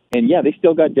home. And, yeah, they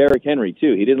still got Derrick Henry,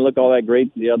 too. He didn't look all that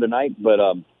great the other night. But,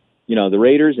 the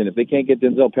Raiders, and if they can't get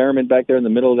Denzel Perriman back there in the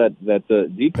middle of that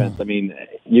defense, I mean,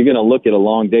 you're going to look at a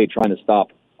long day trying to stop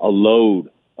a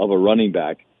load of a running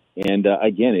back And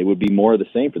again, it would be more of the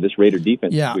same for this Raider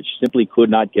defense, which simply could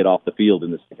not get off the field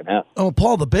in the second half. Oh,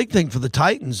 Paul, the big thing for the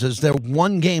Titans is they're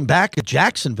one game back at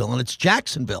Jacksonville, and it's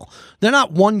Jacksonville. They're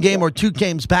not one game or 2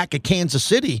 games back at Kansas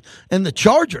City and the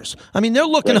Chargers. I mean, they're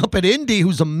looking up at Indy,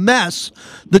 who's a mess,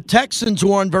 the Texans,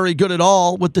 who aren't very good at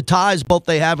all with the ties both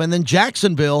they have, and then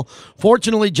Jacksonville.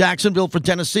 Fortunately, Jacksonville for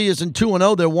Tennessee isn't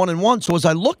 2-0. They're 1-1. So as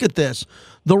I look at this,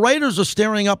 the Raiders are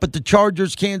staring up at the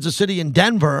Chargers, Kansas City, and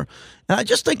Denver. And I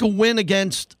just think a win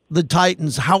against the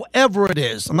Titans, however it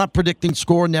is, I'm not predicting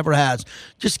score, never has.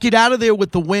 Just get out of there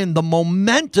with the win. The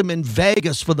momentum in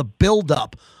Vegas for the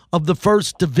buildup of the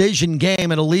first division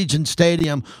game at Allegiant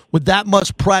Stadium with that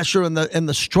much pressure and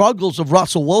the struggles of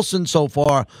Russell Wilson so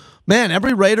far. Man,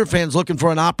 every Raider fan's looking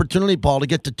for an opportunity, Paul, to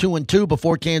get to 2-2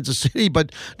 before Kansas City,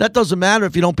 but that doesn't matter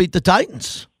if you don't beat the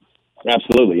Titans.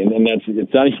 Absolutely, and that's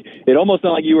it. Almost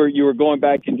sounded like you were going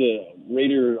back into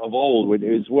Raider of old.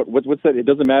 What's that? It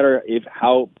doesn't matter if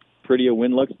how pretty a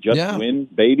win looks, just win,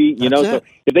 baby. You know, so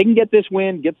if they can get this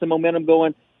win, get some momentum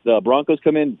going, the Broncos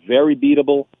come in very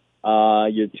beatable.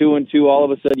 You're 2-2. All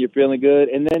of a sudden, you're feeling good.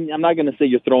 And then I'm not going to say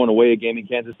you're throwing away a game in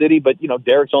Kansas City, but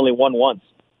Derek's only won once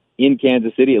in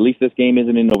Kansas City. At least this game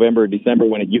isn't in November or December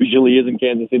when it usually is in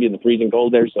Kansas City in the freezing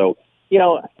cold there. So.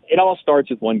 It all starts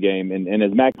with one game, and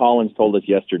as Matt Collins told us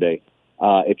yesterday,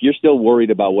 if you're still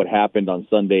worried about what happened on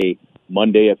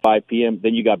Monday at 5 p.m.,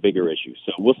 then you got bigger issues.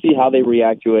 So we'll see how they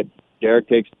react to it. Derek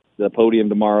takes the podium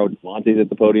tomorrow. Devontae's at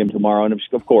the podium tomorrow, and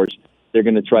of course, they're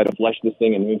going to try to flesh this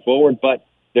thing and move forward, but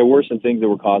there were some things that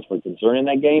were cause for concern in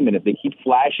that game, and if they keep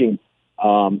flashing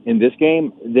in this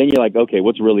game, then you're like, okay,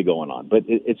 what's really going on? But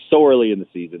it's so early in the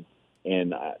season,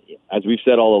 and as we've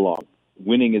said all along,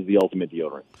 winning is the ultimate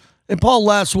deodorant. And Paul,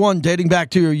 last one, dating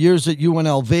back to your years at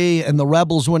UNLV and the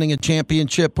Rebels winning a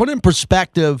championship. Put in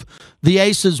perspective, the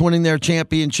Aces winning their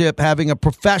championship, having a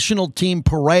professional team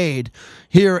parade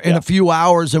here in a few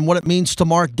hours, and what it means to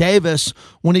Mark Davis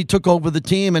when he took over the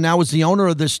team and now is the owner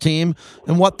of this team,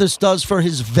 and what this does for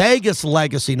his Vegas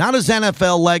legacy. Not his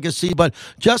NFL legacy, but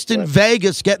just in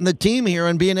Vegas, getting the team here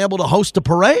and being able to host a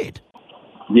parade.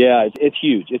 Yeah, it's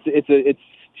huge. It's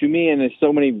to me, and there's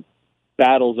so many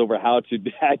battles over how to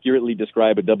accurately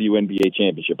describe a WNBA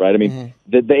championship, right? I mean,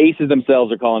 the Aces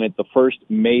themselves are calling it the first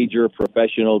major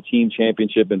professional team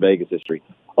championship in Vegas history.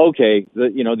 Okay, the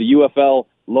UFL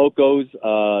Locos,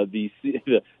 the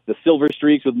Silver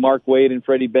Streaks with Mark Wade and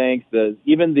Freddie Banks,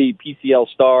 even the PCL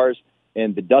Stars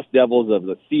and the Dust Devils of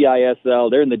the CISL,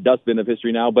 they're in the dustbin of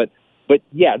history now. But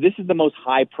yeah, this is the most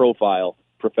high-profile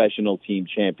professional team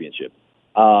championship.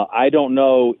 I don't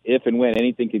know if and when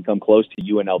anything can come close to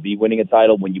UNLV winning a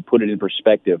title when you put it in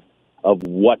perspective of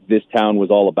what this town was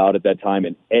all about at that time.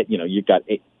 And, you've got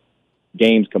 8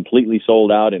 games completely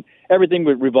sold out and everything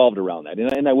revolved around that.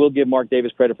 And I will give Mark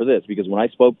Davis credit for this because when I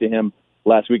spoke to him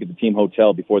last week at the team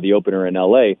hotel before the opener in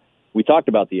L.A., we talked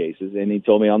about the Aces, and he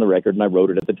told me on the record, and I wrote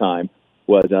it at the time,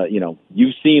 was,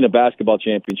 you've seen a basketball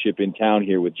championship in town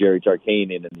here with Jerry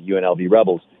Tarkanian and the UNLV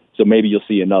Rebels, so maybe you'll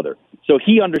see another. So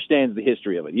he understands the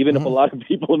history of it, even if a lot of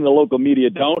people in the local media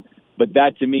don't. But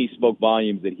that, to me, spoke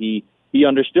volumes that he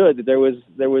understood that there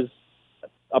was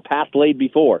a path laid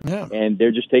before, and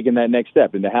they're just taking that next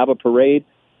step. And to have a parade,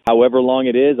 however long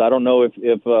it is, I don't know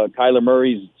if Kyler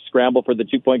Murray's scramble for the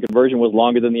 2-point conversion was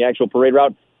longer than the actual parade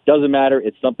route. Doesn't matter.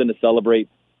 It's something to celebrate.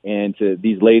 And to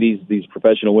these ladies, these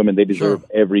professional women, they deserve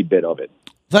every bit of it.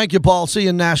 Thank you, Paul. See you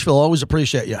in Nashville. Always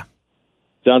appreciate you.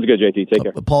 Sounds good, JT. Take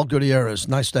care. Paul Gutierrez,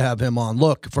 nice to have him on.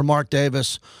 Look, for Mark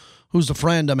Davis, who's a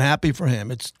friend, I'm happy for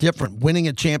him. It's different. Winning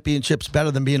a championship's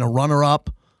better than being a runner-up,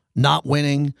 not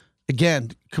winning. Again,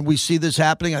 can we see this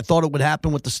happening? I thought it would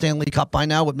happen with the Stanley Cup by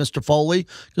now with Mr. Foley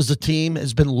because the team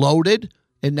has been loaded,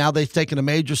 and now they've taken a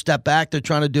major step back. They're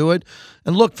trying to do it.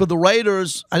 And look, for the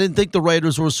Raiders, I didn't think the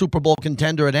Raiders were a Super Bowl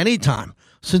contender at any time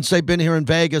since they've been here in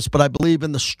Vegas, but I believe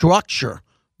in the structure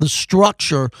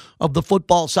of the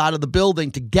football side of the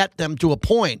building to get them to a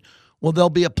point where they'll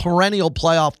be a perennial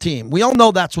playoff team. We all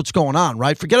know that's what's going on,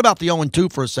 right? Forget about the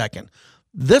 0-2 for a second.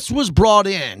 This was brought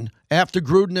in after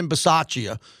Gruden and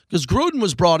Bisaccia because Gruden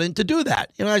was brought in to do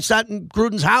that. I sat in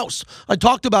Gruden's house. I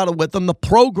talked about it with him. The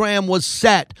program was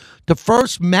set to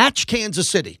first match Kansas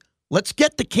City. Let's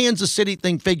get the Kansas City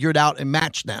thing figured out and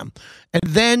match them, and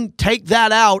then take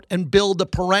that out and build a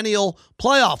perennial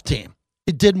playoff team.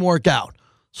 It didn't work out.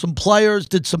 Some players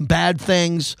did some bad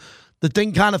things. The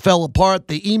thing kind of fell apart.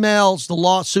 The emails, the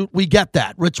lawsuit, we get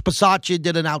that. Rich Bisaccia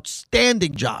did an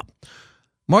outstanding job.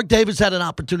 Mark Davis had an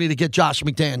opportunity to get Josh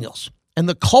McDaniels. And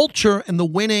the culture and the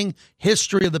winning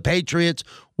history of the Patriots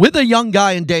with a young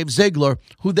guy in Dave Ziegler,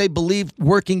 who they believe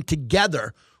working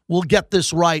together will get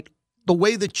this right the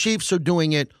way the Chiefs are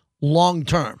doing it long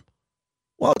term?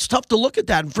 Well, it's tough to look at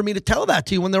that and for me to tell that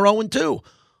to you when they're 0-2.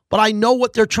 But I know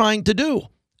what they're trying to do.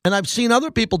 And I've seen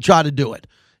other people try to do it.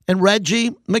 And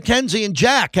Reggie, McKenzie, and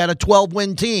Jack had a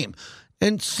 12-win team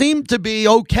and seemed to be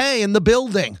okay in the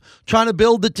building, trying to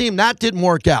build the team. That didn't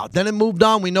work out. Then it moved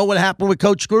on. We know what happened with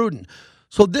Coach Gruden.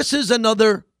 So this is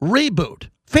another reboot.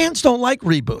 Fans don't like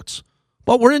reboots.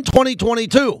 But we're in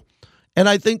 2022. And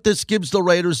I think this gives the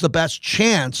Raiders the best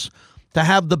chance to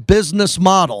have the business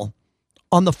model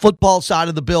on the football side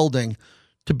of the building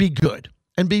to be good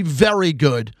and be very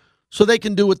good so they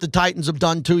can do what the Titans have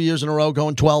done 2 years in a row,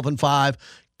 going 12-5.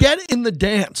 Get in the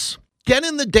dance. Get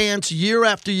in the dance year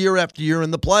after year after year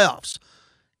in the playoffs.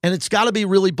 And it's got to be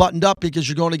really buttoned up because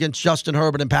you're going against Justin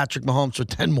Herbert and Patrick Mahomes for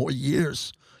 10 more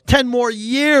years. 10 more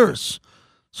years.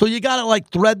 So you got to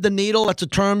thread the needle. That's a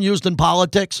term used in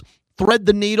politics. Thread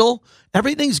the needle.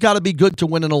 Everything's got to be good to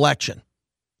win an election.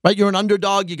 Right? You're an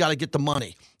underdog. You got to get the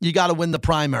money. You got to win the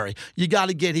primary. You got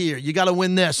to get here. You got to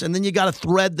win this. And then you got to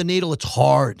thread the needle. It's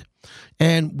hard.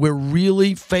 And we're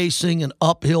really facing an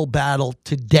uphill battle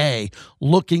today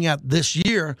looking at this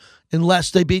year unless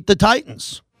they beat the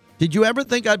Titans. Did you ever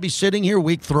think I'd be sitting here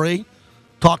week 3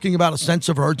 talking about a sense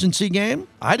of urgency game?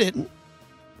 I didn't.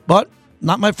 But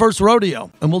not my first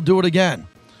rodeo, and we'll do it again.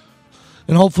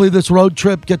 And hopefully this road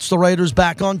trip gets the Raiders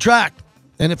back on track.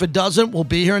 And if it doesn't, we'll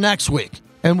be here next week.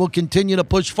 And we'll continue to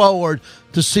push forward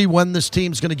to see when this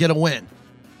team's going to get a win.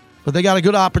 But they got a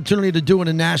good opportunity to do it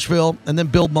in Nashville and then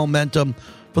build momentum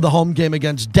for the home game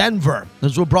against Denver.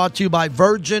 This was brought to you by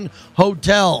Virgin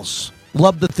Hotels.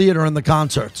 Love the theater and the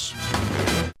concerts.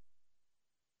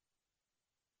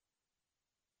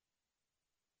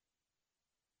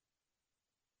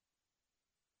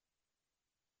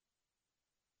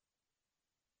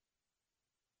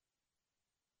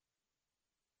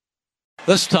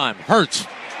 This time, Hurts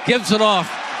gives it off,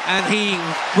 and he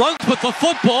runs with the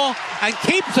football and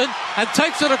keeps it and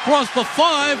takes it across the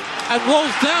 5 and rolls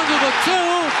down to the 2.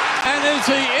 And is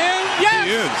he in? Yes!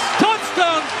 He is.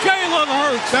 Touchdown, Jalen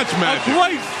Hurts. That's magic. A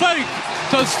great fake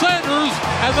to Sanders,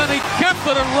 and then he kept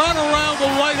it and ran around the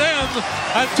right end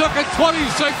and took it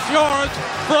 26 yards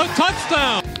for a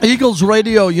touchdown. Eagles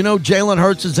radio, you know Jalen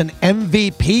Hurts is an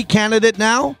MVP candidate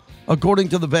now, according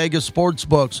to the Vegas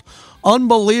sportsbooks.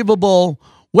 Unbelievable.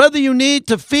 Whether you need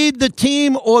to feed the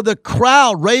team or the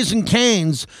crowd, Raising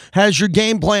Cane's has your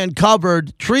game plan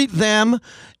covered. Treat them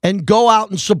and go out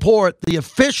and support the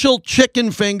official chicken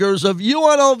fingers of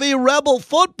UNLV Rebel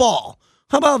football.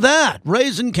 How about that?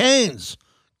 Raising Cane's.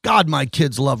 God, my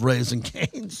kids love Raising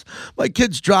Cane's. My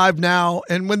kids drive now,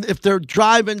 and if they're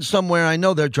driving somewhere, I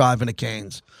know they're driving to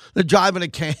Cane's. They're driving to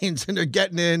Cane's, and they're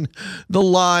getting in the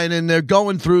line, and they're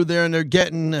going through there, and they're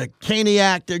getting a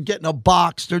Caniac, they're getting a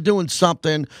box, they're doing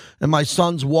something, and my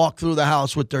sons walk through the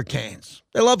house with their Canes.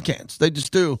 They love Canes. They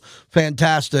just do.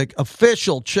 Fantastic.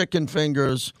 Official chicken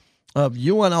fingers of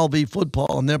UNLV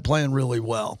football, and they're playing really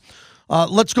well.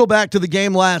 Let's go back to the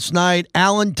game last night.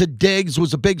 Allen to Diggs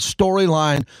was a big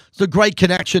storyline. It's a great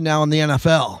connection now in the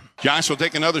NFL. Josh will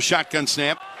take another shotgun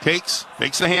snap. Fakes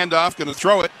the handoff, going to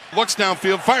throw it. Looks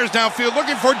downfield, fires downfield,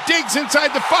 looking for Diggs inside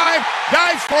the 5.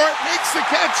 Dives for it, makes the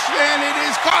catch, and it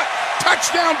is caught.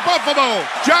 Touchdown, Buffalo.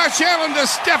 Josh Allen to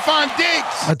Stephon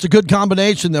Diggs. That's a good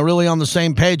combination. They're really on the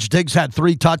same page. Diggs had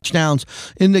 3 touchdowns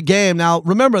in the game. Now,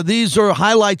 remember, these are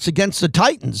highlights against the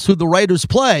Titans, who the Raiders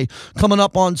play coming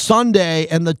up on Sunday,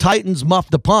 and the Titans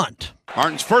muffed a punt.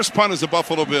 Martin's first punt is a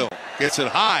Buffalo Bill. Gets it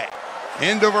high.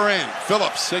 End over end.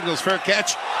 Phillips signals fair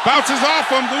catch. Bounces off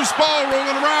him. Loose ball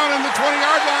rolling around in the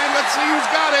 20-yard line. Let's see who's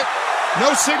got it.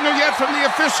 No signal yet from the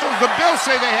officials. The Bills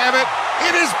say they have it.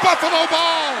 It is Buffalo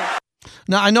ball.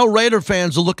 Now, I know Raider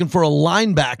fans are looking for a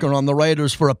linebacker on the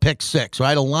Raiders for a pick 6,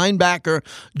 right? A linebacker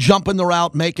jumping the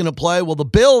route, making a play. Well, the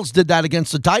Bills did that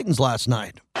against the Titans last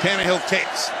night. Tannehill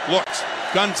takes, looks,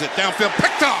 guns it, downfield,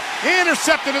 picked off,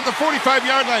 intercepted at the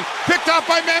 45-yard line, picked off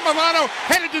by Matt Milano,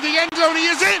 headed to the end zone, he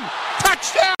is in!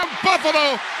 Touchdown,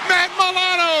 Buffalo! Matt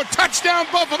Milano, touchdown,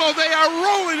 Buffalo! They are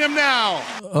rolling him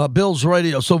now! Bills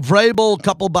radio. So Vrabel, a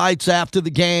couple bites after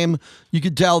the game, you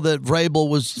could tell that Vrabel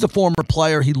he's a former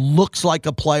player. He looks like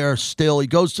a player still. He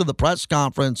goes to the press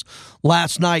conference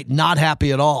last night, not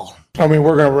happy at all. I mean,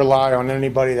 we're going to rely on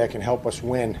anybody that can help us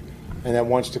win and that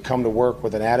wants to come to work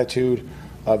with an attitude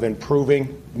of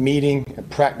improving, meeting, and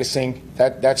practicing.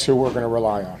 That's who we're going to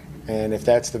rely on. And if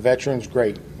that's the veterans,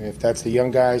 great. If that's the young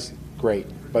guys, great.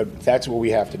 But that's what we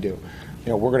have to do.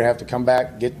 You know, we're going to have to come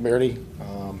back, get ready,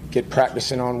 get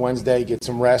practicing on Wednesday, get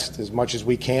some rest as much as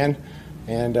we can,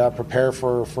 and prepare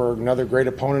for another great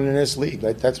opponent in this league.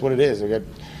 That's what it is. We got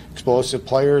explosive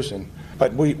players, and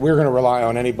But we're going to rely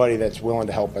on anybody that's willing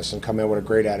to help us and come in with a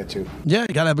great attitude. Yeah,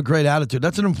 you got to have a great attitude.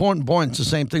 That's an important point. It's the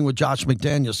same thing with Josh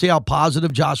McDaniels. See how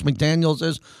positive Josh McDaniels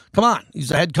is? Come on. He's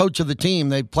the head coach of the team.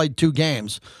 They played 2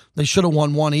 games. They should have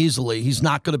won 1 easily. He's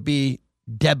not going to be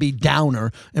Debbie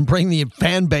Downer and bring the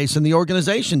fan base and the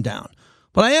organization down.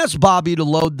 But I asked Bobby to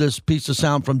load this piece of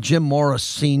sound from Jim Morris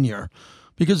Sr.,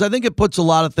 because I think it puts a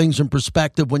lot of things in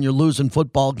perspective when you're losing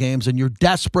football games and you're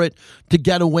desperate to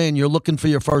get a win. You're looking for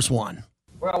your first one.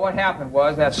 Well, what happened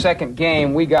was that second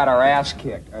game, we got our ass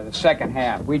kicked, or the second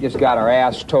half. We just got our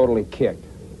ass totally kicked.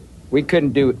 We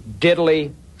couldn't do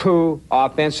diddly poo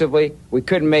offensively. We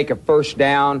couldn't make a first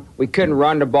down. We couldn't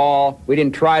run the ball. We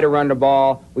didn't try to run the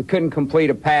ball. We couldn't complete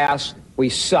a pass. We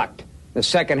sucked. The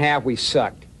second half, we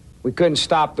sucked. We couldn't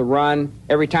stop the run.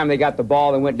 Every time they got the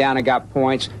ball, they went down and got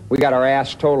points. We got our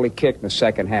ass totally kicked in the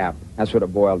second half. That's what it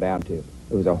boiled down to. It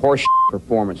was a horse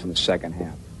performance in the second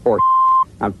half. Horse.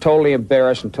 I'm totally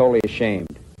embarrassed and totally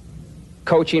ashamed.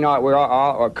 Coaching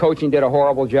did a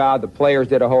horrible job. The players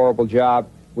did a horrible job.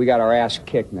 We got our ass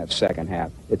kicked in that second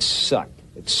half. It sucked.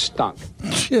 It stunk.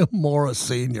 Jim Morris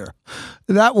Sr.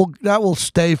 That will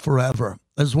stay forever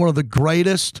as one of the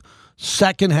greatest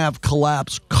second half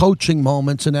collapse coaching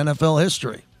moments in NFL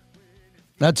history.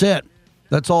 That's it.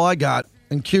 That's all I got.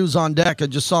 And Q's on deck. I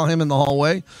just saw him in the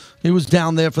hallway. He was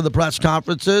down there for the press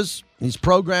conferences. He's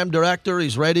program director.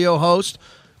 He's radio host.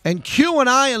 And Q and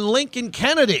I and Lincoln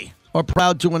Kennedy are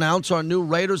proud to announce our new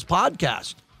Raiders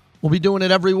podcast. We'll be doing it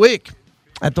every week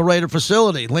at the Raider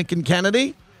facility. Lincoln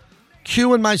Kennedy,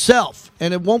 Q, and myself.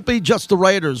 And it won't be just the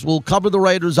Raiders. We'll cover the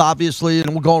Raiders, obviously,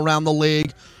 and we'll go around the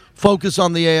league, focus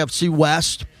on the AFC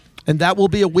West. And that will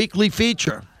be a weekly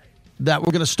feature that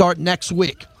we're going to start next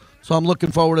week. So I'm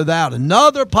looking forward to that.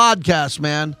 Another podcast,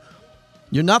 man.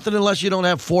 You're nothing unless you don't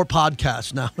have 4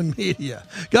 podcasts now in media.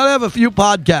 Got to have a few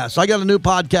podcasts. I got a new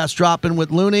podcast dropping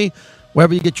with Looney,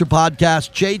 wherever you get your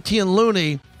podcast. JT and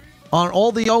Looney on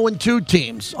all the 0-2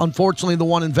 teams. Unfortunately, the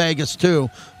one in Vegas, too.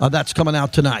 That's coming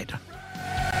out tonight.